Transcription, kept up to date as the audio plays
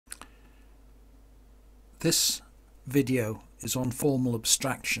This video is on formal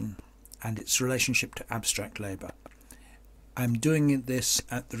abstraction and its relationship to abstract labour. I'm doing this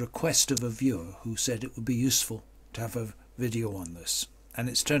at the request of a viewer who said it would be useful to have a video on this, and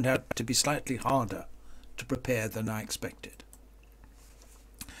it's turned out to be slightly harder to prepare than I expected.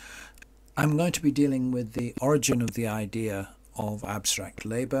 I'm going to be dealing with the origin of the idea of abstract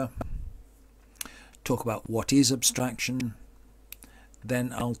labour, talk about what is abstraction,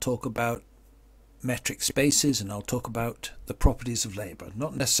 then I'll talk about metric spaces, and I'll talk about the properties of labour,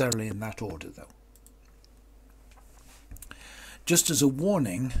 not necessarily in that order though. Just as a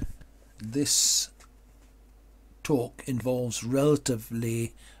warning, this talk involves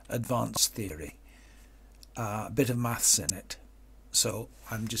relatively advanced theory, a bit of maths in it, so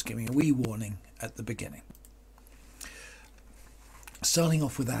I'm just giving a wee warning at the beginning. Starting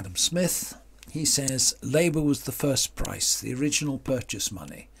off with Adam Smith, he says labour was the first price, the original purchase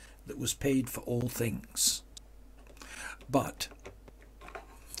money that was paid for all things. But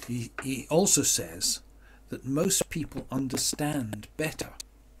he also says that most people understand better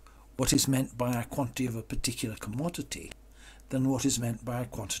what is meant by a quantity of a particular commodity than what is meant by a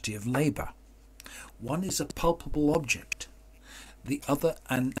quantity of labour. One is a palpable object, the other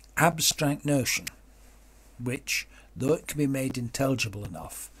an abstract notion, which, though it can be made intelligible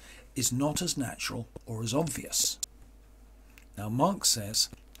enough, is not as natural or as obvious. Now Marx says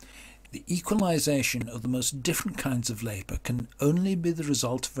the equalization of the most different kinds of labour can only be the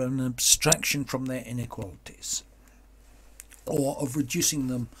result of an abstraction from their inequalities, or of reducing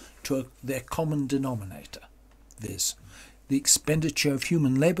them to their common denominator, viz. the expenditure of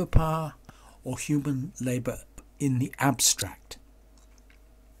human labour power or human labour in the abstract.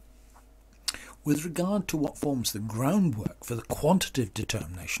 With regard to what forms the groundwork for the quantitative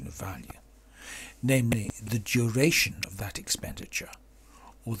determination of value, namely the duration of that expenditure,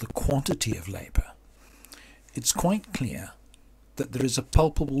 or the quantity of labour, it's quite clear that there is a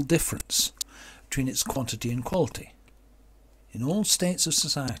palpable difference between its quantity and quality. In all states of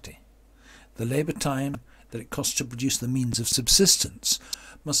society, the labour time that it costs to produce the means of subsistence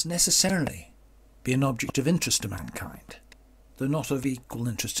must necessarily be an object of interest to mankind, though not of equal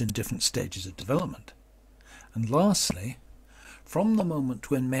interest in different stages of development. And lastly, from the moment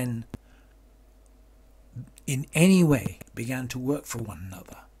when men in any way began to work for one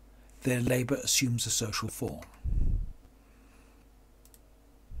another, their labour assumes a social form.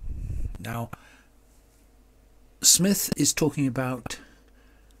 Now, Smith is talking about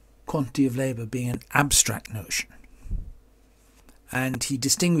quantity of labour being an abstract notion, and he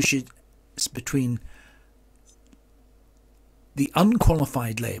distinguishes between the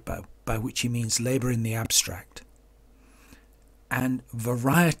unqualified labour, by which he means labour in the abstract, and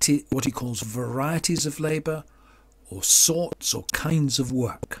variety, what he calls varieties of labour, or sorts or kinds of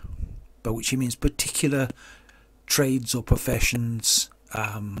work, by which he means particular trades or professions,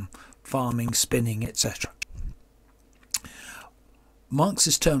 farming, spinning, etc.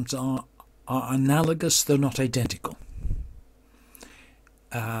 Marx's terms are analogous, though not identical.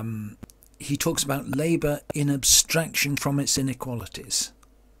 He talks about labour in abstraction from its inequalities.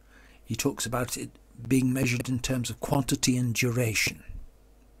 He talks about it being measured in terms of quantity and duration.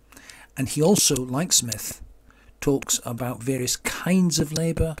 And he also, like Smith, talks about various kinds of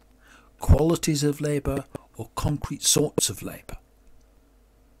labour, qualities of labour, or concrete sorts of labour.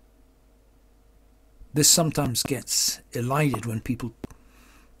 This sometimes gets elided when people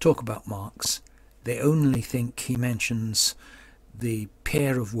talk about Marx. They only think he mentions the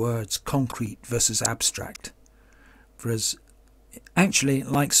pair of words concrete versus abstract, whereas actually,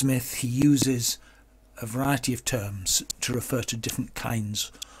 like Smith, he uses a variety of terms to refer to different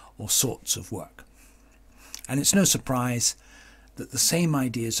kinds or sorts of work. And it's no surprise that the same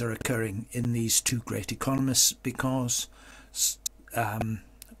ideas are occurring in these two great economists, because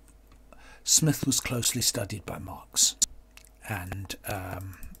Smith was closely studied by Marx and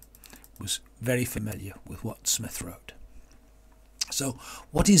was very familiar with what Smith wrote. So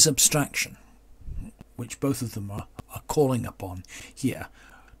what is abstraction, which both of them are calling upon here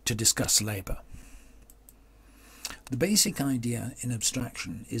to discuss labour? The basic idea in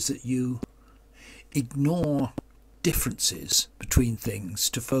abstraction is that you ignore differences between things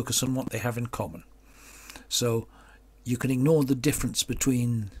to focus on what they have in common. So you can ignore the difference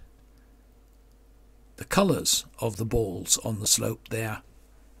between the colours of the balls on the slope there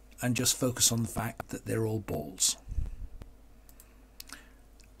and just focus on the fact that they're all balls.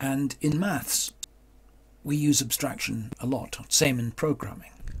 And in maths, we use abstraction a lot, same in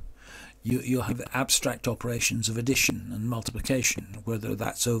programming. You'll have abstract operations of addition and multiplication, whether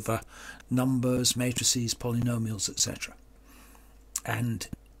that's over numbers, matrices, polynomials, etc. And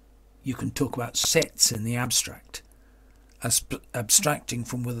you can talk about sets in the abstract, as abstracting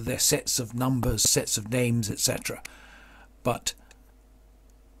from whether they're sets of numbers, sets of names, etc., but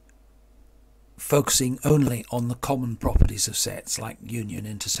focusing only on the common properties of sets like union,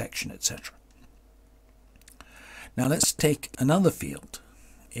 intersection, etc. Now let's take another field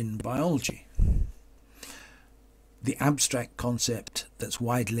in biology. The abstract concept that's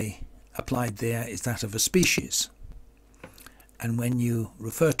widely applied there is that of a species. And when you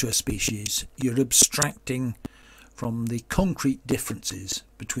refer to a species, you're abstracting from the concrete differences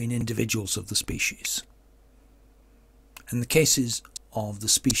between individuals of the species. In the cases of the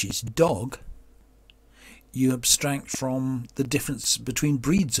species dog, you abstract from the difference between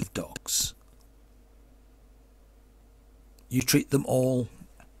breeds of dogs. You treat them all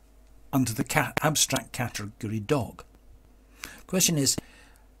under the abstract category dog. The question is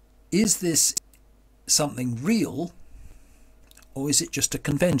this something real, or is it just a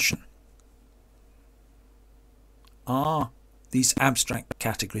convention? Are these abstract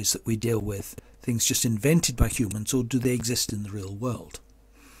categories that we deal with things just invented by humans, or do they exist in the real world?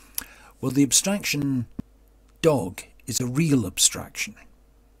 Well, the abstraction dog is a real abstraction,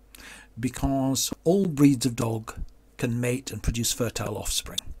 because all breeds of dog can mate and produce fertile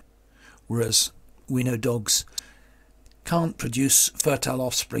offspring, whereas we know dogs can't produce fertile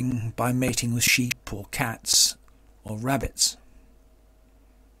offspring by mating with sheep or cats or rabbits.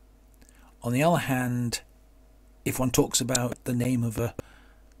 On the other hand, if one talks about the name of a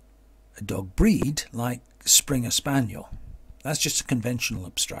dog breed like Springer Spaniel, that's just a conventional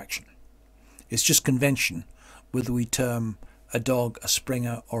abstraction. It's just convention whether we term a dog a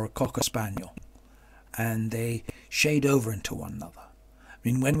Springer or a Cocker Spaniel, and they shade over into one another. I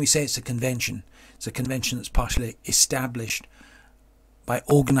mean, when we say it's a convention that's partially established by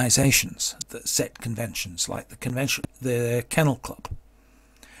organizations that set conventions, like the Kennel Club.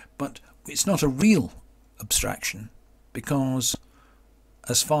 But it's not a real abstraction, because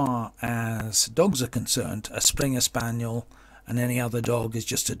as far as dogs are concerned, a Springer Spaniel and any other dog is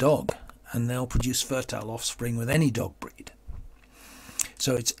just a dog, and they'll produce fertile offspring with any dog breed.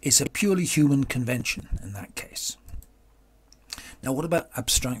 So it's a purely human convention in that case. Now, what about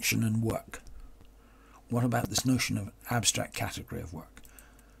abstraction and work? What about this notion of abstract category of work?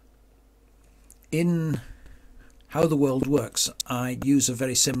 In How the World Works, I use a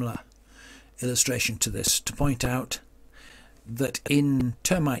very similar illustration to this to point out that in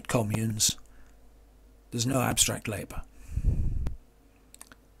termite communes there's no abstract labour.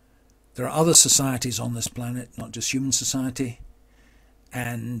 There are other societies on this planet, not just human society,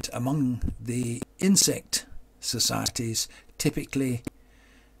 and among the insect societies typically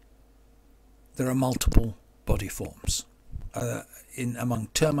there are multiple body forms. Among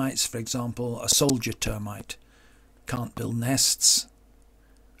termites, for example, a soldier termite can't build nests,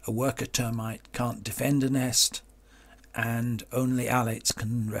 a worker termite can't defend a nest, and only alates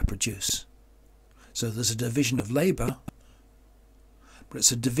can reproduce. So there's a division of labour, but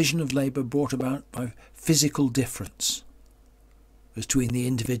it's a division of labour brought about by physical difference between the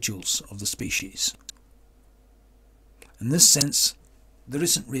individuals of the species. In this sense, there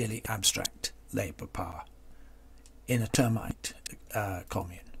isn't really abstract labour power in a termite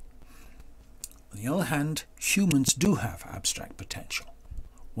commune. On the other hand, humans do have abstract potential.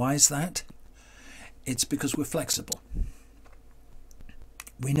 Why is that? It's because we're flexible.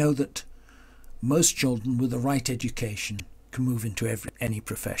 We know that most children with the right education can move into any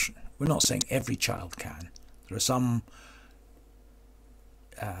profession. We're not saying every child can. There are some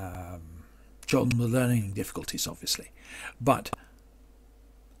children with learning difficulties, obviously, but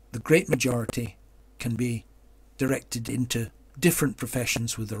the great majority can be directed into different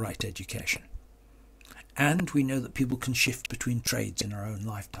professions with the right education. And we know that people can shift between trades in our own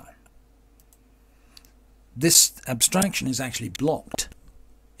lifetime. This abstraction is actually blocked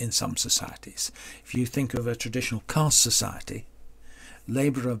in some societies. If you think of a traditional caste society,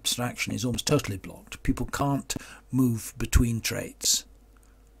 labour abstraction is almost totally blocked. People can't move between trades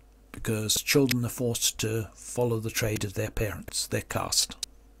because children are forced to follow the trade of their parents, their caste.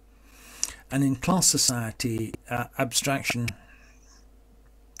 And in class society, abstraction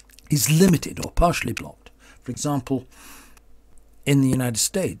is limited or partially blocked. For example, in the United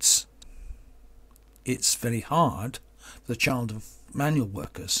States, it's very hard for the child of manual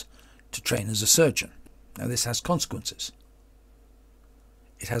workers to train as a surgeon. Now, this has consequences.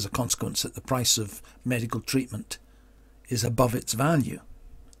 It has a consequence that the price of medical treatment is above its value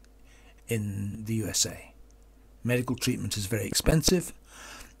in the USA. Medical treatment is very expensive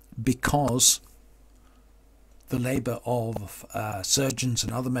because the labour of surgeons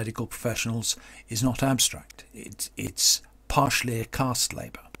and other medical professionals is not abstract. It's partially a caste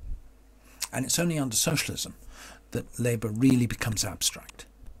labour. And it's only under socialism that labour really becomes abstract.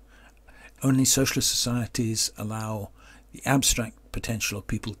 Only socialist societies allow the abstract potential of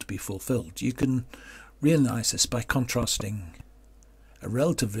people to be fulfilled. You can realise this by contrasting a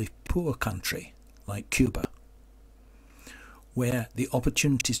relatively poor country like Cuba, where the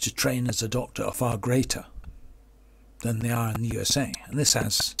opportunities to train as a doctor are far greater than they are in the USA. And this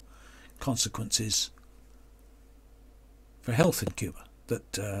has consequences for health in Cuba,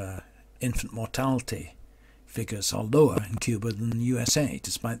 that infant mortality figures are lower in Cuba than the USA,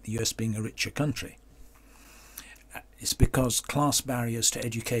 despite the US being a richer country. It's because class barriers to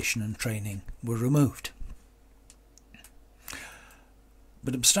education and training were removed.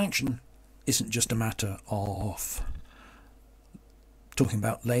 But abstraction isn't just a matter of talking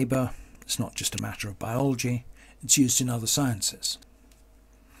about labour, it's not just a matter of biology, it's used in other sciences.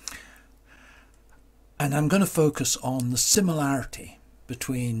 And I'm going to focus on the similarity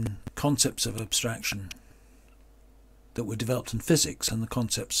between concepts of abstraction that were developed in physics and the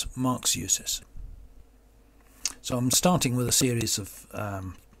concepts Marx uses. So I'm starting with a series of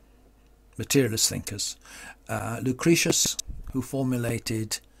materialist thinkers. Lucretius, who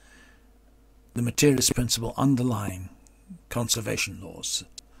formulated the materialist principle underlying conservation laws.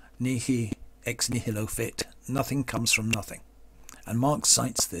 Nihil ex nihilo fit, nothing comes from nothing. And Marx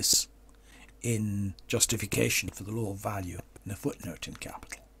cites this in justification for the law of value in a footnote in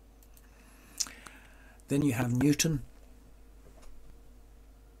Capital. Then you have Newton,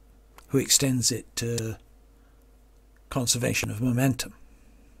 who extends it to conservation of momentum.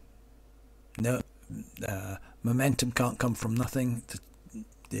 No, momentum can't come from nothing.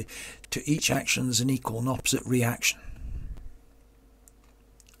 To each action there's an equal and opposite reaction.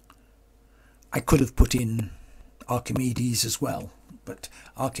 I could have put in Archimedes as well, but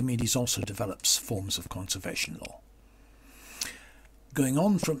Archimedes also develops forms of conservation law. Going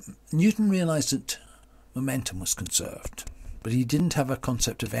on from Newton realized that momentum was conserved, but he didn't have a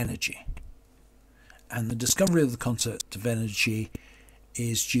concept of energy. And the discovery of the concept of energy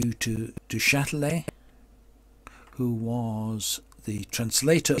is due to Chatelet, who was the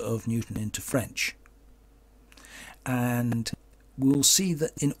translator of Newton into French. And we'll see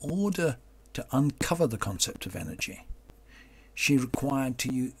that in order to uncover the concept of energy, it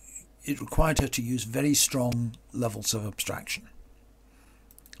required her to use very strong levels of abstraction,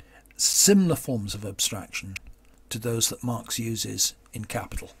 similar forms of abstraction to those that Marx uses in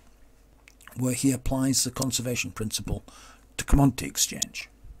Capital, where he applies the conservation principle to commodity exchange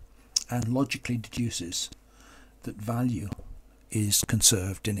and logically deduces that value is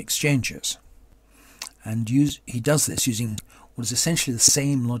conserved in exchanges. And he does this using what is essentially the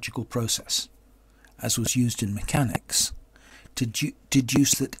same logical process as was used in mechanics to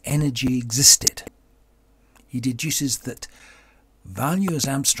deduce that energy existed. He deduces that value as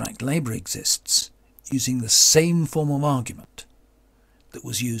abstract labour exists using the same form of argument that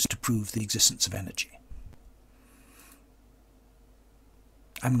was used to prove the existence of energy.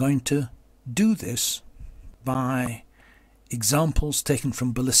 I'm going to do this by examples taken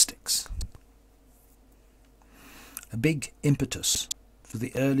from ballistics. A big impetus for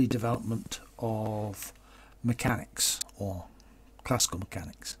the early development of mechanics, or classical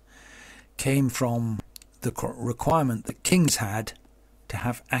mechanics, came from the requirement that kings had to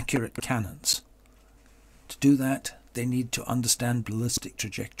have accurate cannons. To do that, they need to understand ballistic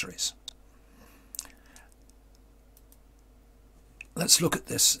trajectories. Let's look at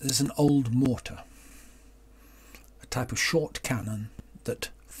this. This is an old mortar, a type of short cannon that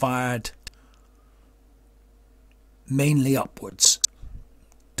fired mainly upwards.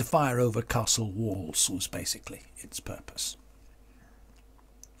 To fire over castle walls was basically its purpose.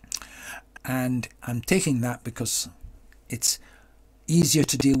 And I'm taking that because it's easier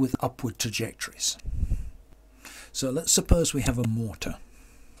to deal with upward trajectories. So let's suppose we have a mortar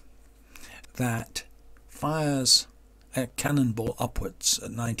that fires a cannonball upwards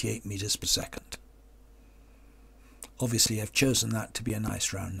at 98 meters per second. Obviously I've chosen that to be a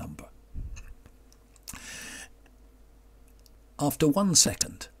nice round number. After 1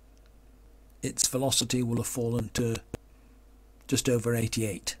 second, its velocity will have fallen to just over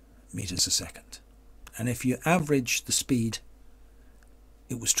 88 meters a second. And if you average the speed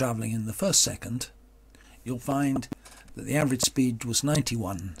it was travelling in the first second, you'll find that the average speed was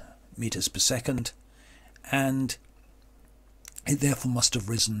 91 meters per second, and it therefore must have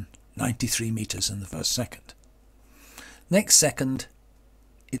risen 93 meters in the first second. Next second,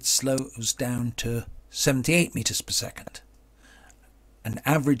 it slows down to 78 meters per second, an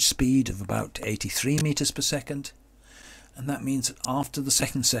average speed of about 83 meters per second, and that means that after the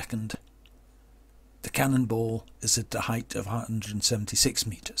second second, the cannonball is at a height of 176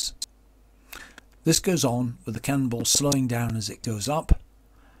 meters. This goes on with the cannonball slowing down as it goes up,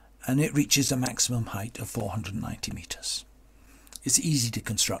 and it reaches a maximum height of 490 meters. It's easy to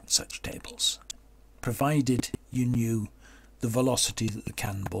construct such tables, provided you knew the velocity that the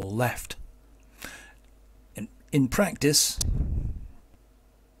cannonball left. In practice,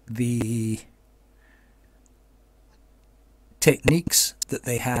 the techniques that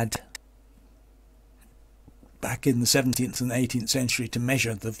they had back in the 17th and 18th century to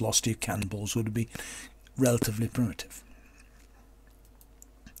measure the velocity of cannonballs would be relatively primitive.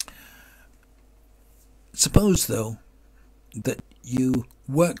 Suppose, though, that you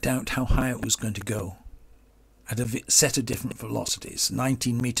worked out how high it was going to go at a set of different velocities,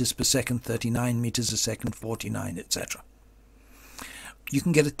 19 meters per second, 39 meters a second, 49, etc. You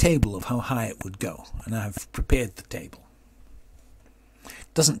can get a table of how high it would go, and I've prepared the table.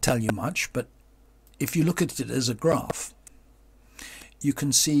 It doesn't tell you much, but if you look at it as a graph, you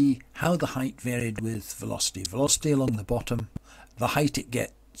can see how the height varied with velocity. Velocity along the bottom, the height it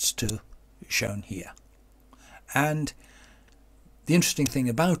gets to, shown here. And the interesting thing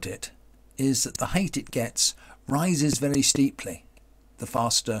about it is that the height it gets rises very steeply the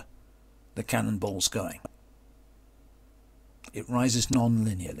faster the cannonball's going. It rises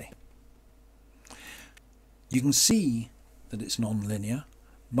non-linearly. You can see that it's non-linear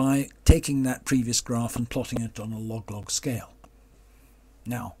by taking that previous graph and plotting it on a log-log scale.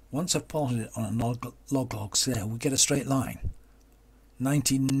 Now, once I've plotted it on a log-log scale, we get a straight line.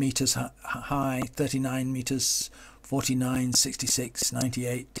 19 meters high, 39 meters, 49, 66,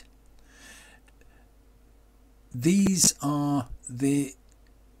 98. These are the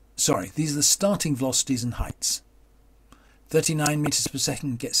starting velocities and heights. 39 meters per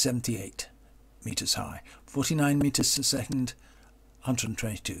second gets 78 meters high. 49 meters per second,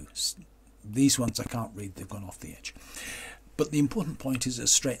 122. These ones I can't read, they've gone off the edge. But the important point is a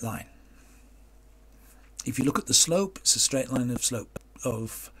straight line. If you look at the slope, it's a straight line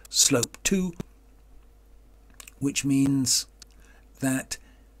of slope 2, which means that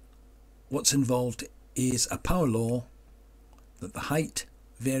what's involved is a power law that the height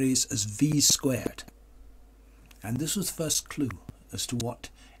varies as v squared. And this was the first clue as to what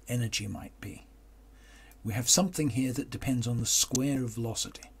energy might be. We have something here that depends on the square of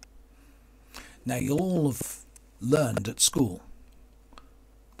velocity. Now, you'll all have learned at school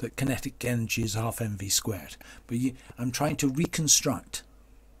that kinetic energy is half mv squared, but I'm trying to reconstruct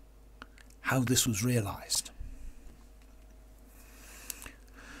how this was realized.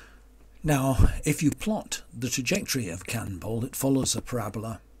 Now, if you plot the trajectory of a cannonball, it follows a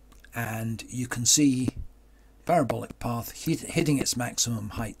parabola, and you can see parabolic path hitting its maximum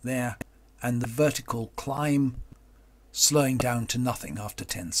height there, and the vertical climb slowing down to nothing after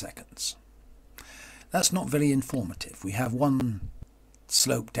 10 seconds. That's not very informative. We have one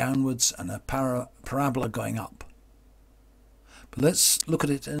slope downwards and a parabola going up. But let's look at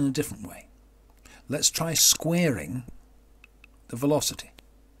it in a different way. Let's try squaring the velocity.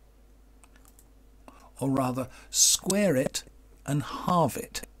 Or rather, square it and halve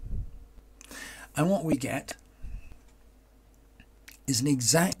it. And what we get is an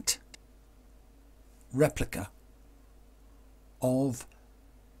exact replica of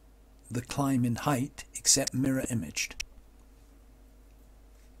the climb in height, except mirror imaged.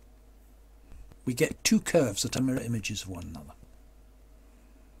 We get two curves that are mirror images of one another.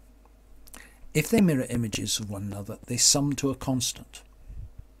 If they're mirror images of one another, they sum to a constant.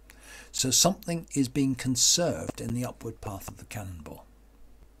 So something is being conserved in the upward path of the cannonball.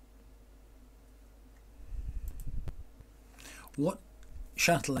 What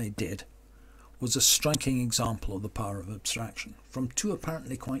Chatelet did was a striking example of the power of abstraction. From two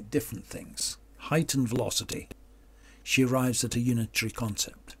apparently quite different things, height and velocity, she arrives at a unitary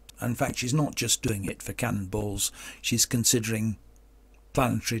concept. And in fact, she's not just doing it for cannonballs, she's considering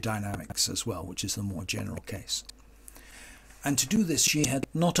planetary dynamics as well, which is the more general case. And to do this, she had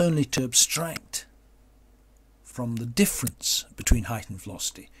not only to abstract from the difference between height and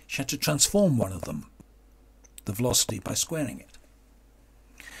velocity, she had to transform one of them, the velocity, by squaring it.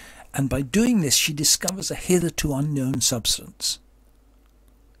 And by doing this, she discovers a hitherto unknown substance,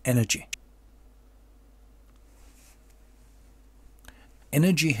 energy.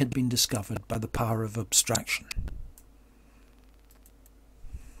 Energy had been discovered by the power of abstraction.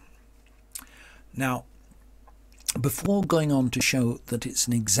 Now, before going on to show that it's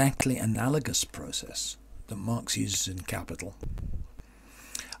an exactly analogous process that Marx uses in Capital,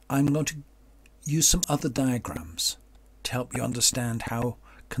 I'm going to use some other diagrams to help you understand how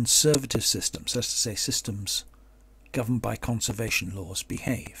conservative systems, that's to say systems governed by conservation laws,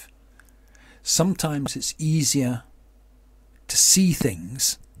 behave. Sometimes it's easier to see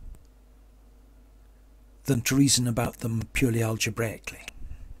things than to reason about them purely algebraically.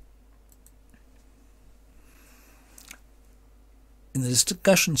 In the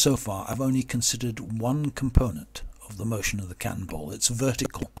discussion so far, I've only considered one component of the motion of the cannonball, its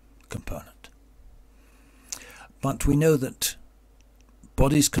vertical component. But we know that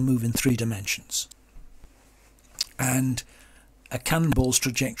bodies can move in 3 dimensions, and a cannonball's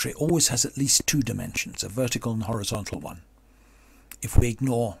trajectory always has at least 2 dimensions, a vertical and horizontal one, if we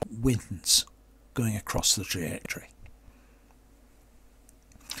ignore winds going across the trajectory.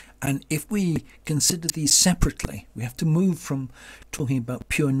 And if we consider these separately, we have to move from talking about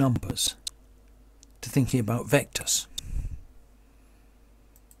pure numbers to thinking about vectors.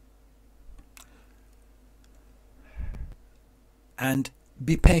 And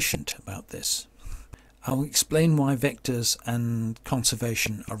be patient about this. I'll explain why vectors and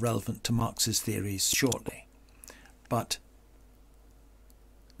conservation are relevant to Marx's theories shortly. But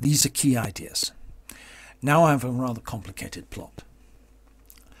these are key ideas. Now I have a rather complicated plot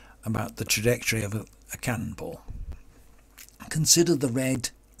about the trajectory of a cannonball. Consider the red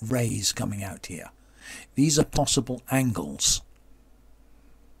rays coming out here. These are possible angles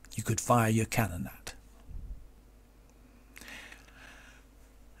you could fire your cannon at.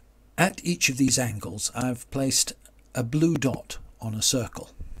 At each of these angles, I've placed a blue dot on a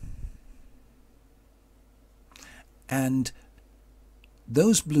circle. And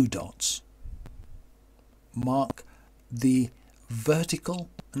those blue dots mark the vertical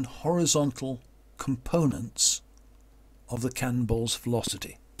and horizontal components of the cannonball's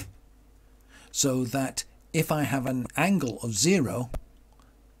velocity. So that if I have an angle of 0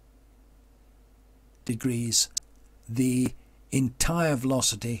 degrees, the entire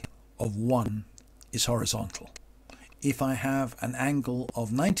velocity of 1 is horizontal. If I have an angle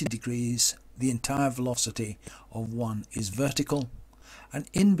of 90 degrees, the entire velocity of 1 is vertical, and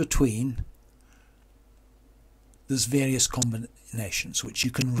in between there's various combinations which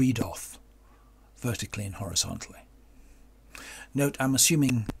you can read off vertically and horizontally. Note, I'm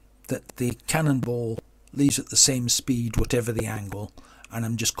assuming that the cannonball leaves at the same speed whatever the angle, and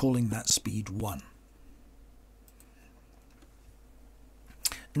I'm just calling that speed 1.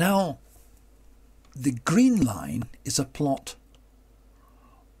 Now, the green line is a plot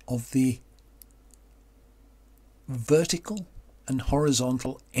of the vertical and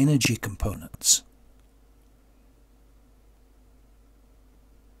horizontal energy components.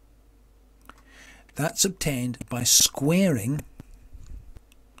 That's obtained by squaring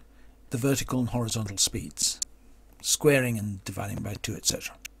the vertical and horizontal speeds, squaring and dividing by 2,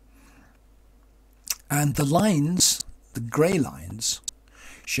 etc. And the lines, the grey lines,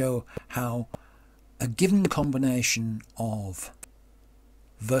 show how a given combination of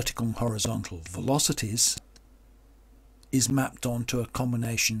vertical and horizontal velocities is mapped onto a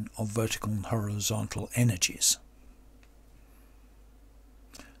combination of vertical and horizontal energies.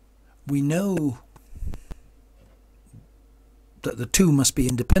 We know that the two must be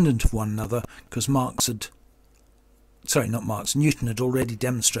independent of one another because Newton had already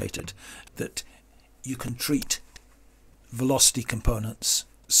demonstrated that you can treat velocity components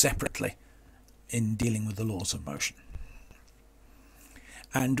separately in dealing with the laws of motion.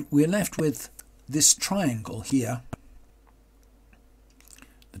 And we're left with this triangle here.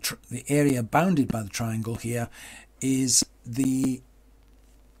 The area bounded by the triangle here is the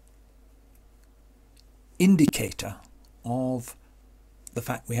indicator of the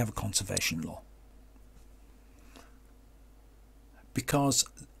fact we have a conservation law, because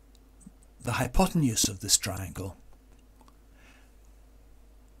the hypotenuse of this triangle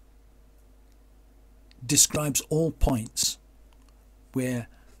describes all points where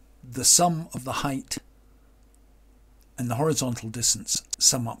the sum of the height and the horizontal distance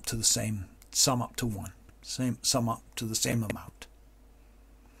sum up to the same amount.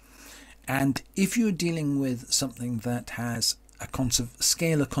 And if you're dealing with something that has a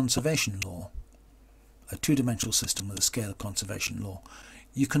scalar conservation law, a two-dimensional system with a scalar conservation law,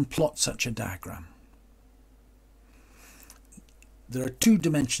 you can plot such a diagram. There are 2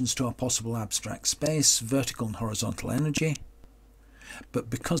 dimensions to our possible abstract space, vertical and horizontal energy, but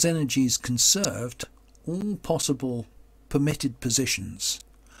because energy is conserved, all possible permitted positions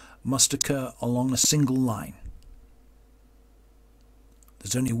must occur along a single line.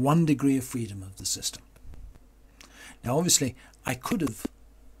 There's only 1 degree of freedom of the system. Now obviously I could have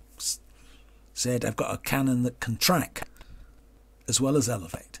said I've got a cannon that can track as well as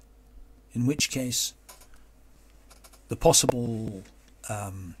elevate, in which case the possible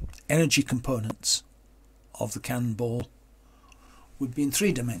energy components of the cannonball would be in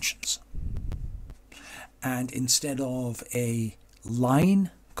 3 dimensions. And instead of a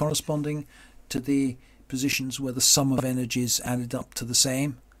line corresponding to the positions where the sum of energies added up to the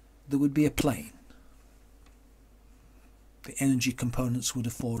same, there would be a plane. The energy components would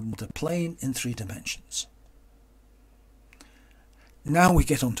have formed a plane in 3 dimensions. Now we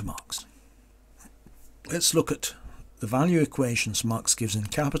get on to Marx. Let's look at the value equations Marx gives in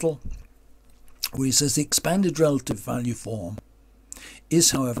Capital, where he says the expanded relative value form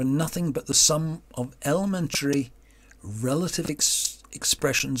is, however, nothing but the sum of elementary relative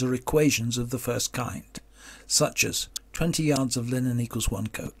expressions or equations of the first kind, such as 20 yards of linen equals 1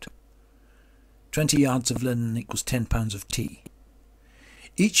 coat, 20 yards of linen equals 10 pounds of tea.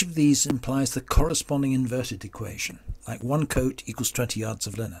 Each of these implies the corresponding inverted equation, like 1 coat equals 20 yards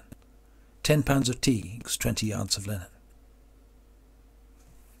of linen, 10 pounds of tea equals 20 yards of linen.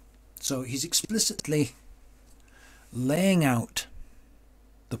 So he's explicitly laying out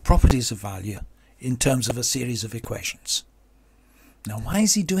the properties of value in terms of a series of equations. Now, why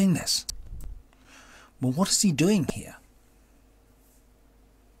is he doing this? Well, what is he doing here?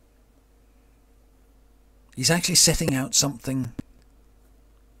 He's actually setting out something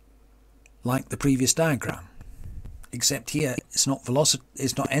like the previous diagram, except here it's not velocity,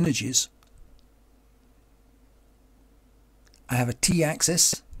 it's not energies. I have a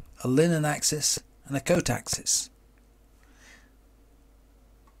t-axis, a linen axis, and a coat axis.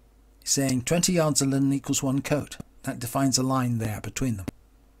 He's saying 20 yards of linen equals 1 coat. That defines a line there between them.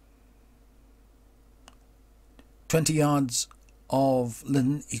 20 yards of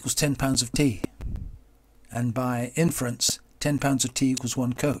linen equals 10 pounds of tea. And by inference, 10 pounds of tea equals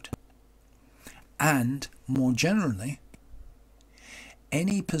 1 coat. And more generally,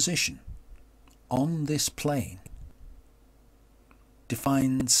 any position on this plane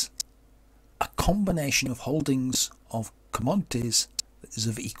defines a combination of holdings of commodities that is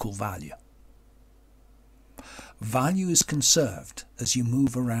of equal value. Value is conserved as you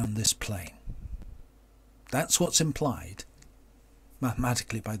move around this plane. That's what's implied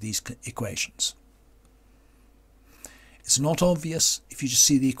mathematically by these equations. It's not obvious if you just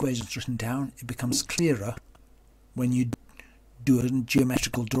see the equations written down. It becomes clearer when you do a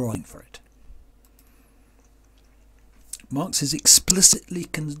geometrical drawing for it. Marx is explicitly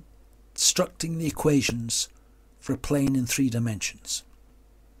constructing the equations for a plane in 3 dimensions.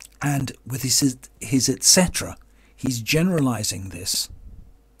 And with his etc., he's generalizing this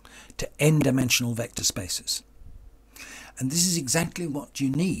to n-dimensional vector spaces. And this is exactly what you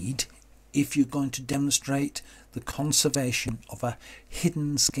need if you're going to demonstrate the conservation of a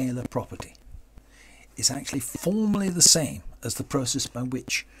hidden scalar property. It's actually formally the same as the process by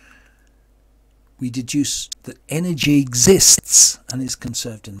which we deduce that energy exists and is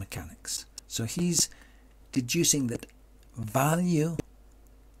conserved in mechanics. So he's deducing that value,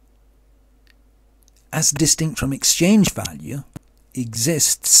 as distinct from exchange value,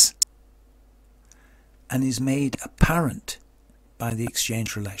 exists and is made apparent by the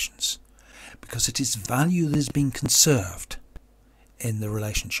exchange relations, because it is value that is being conserved in the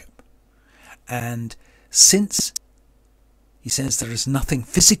relationship. And since he says there is nothing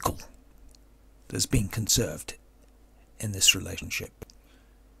physical that's being conserved in this relationship,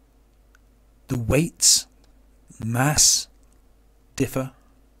 the weights, mass differ,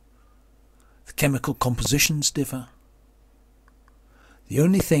 the chemical compositions differ. The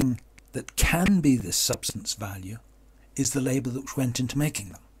only thing that can be this substance value is the labour that went into making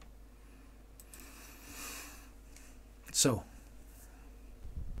them. So,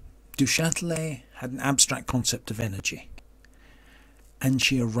 du Chatelet had an abstract concept of energy, and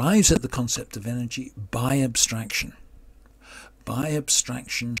she arrives at the concept of energy by abstraction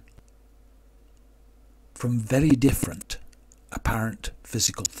from very different apparent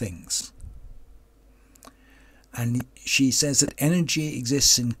physical things. And she says that energy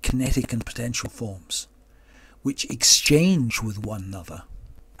exists in kinetic and potential forms, which exchange with one another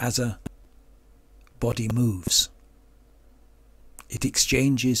as a body moves. It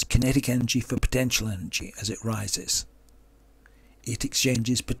exchanges kinetic energy for potential energy as it rises. It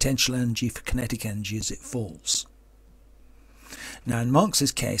exchanges potential energy for kinetic energy as it falls. Now, in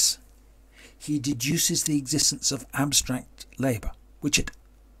Marx's case, he deduces the existence of abstract labour, which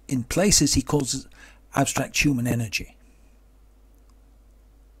in places he calls abstract human energy.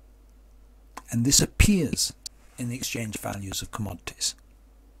 And this appears in the exchange values of commodities.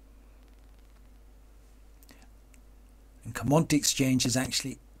 And commodity exchange is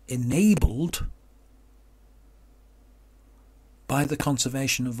actually enabled by the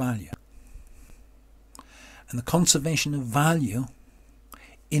conservation of value. And the conservation of value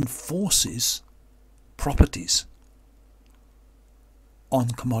enforces properties on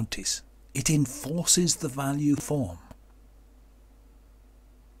commodities. It enforces the value form.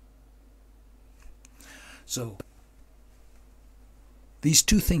 So these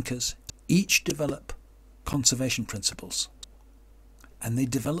two thinkers each develop conservation principles, and they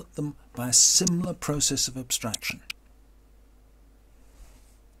develop them by a similar process of abstraction.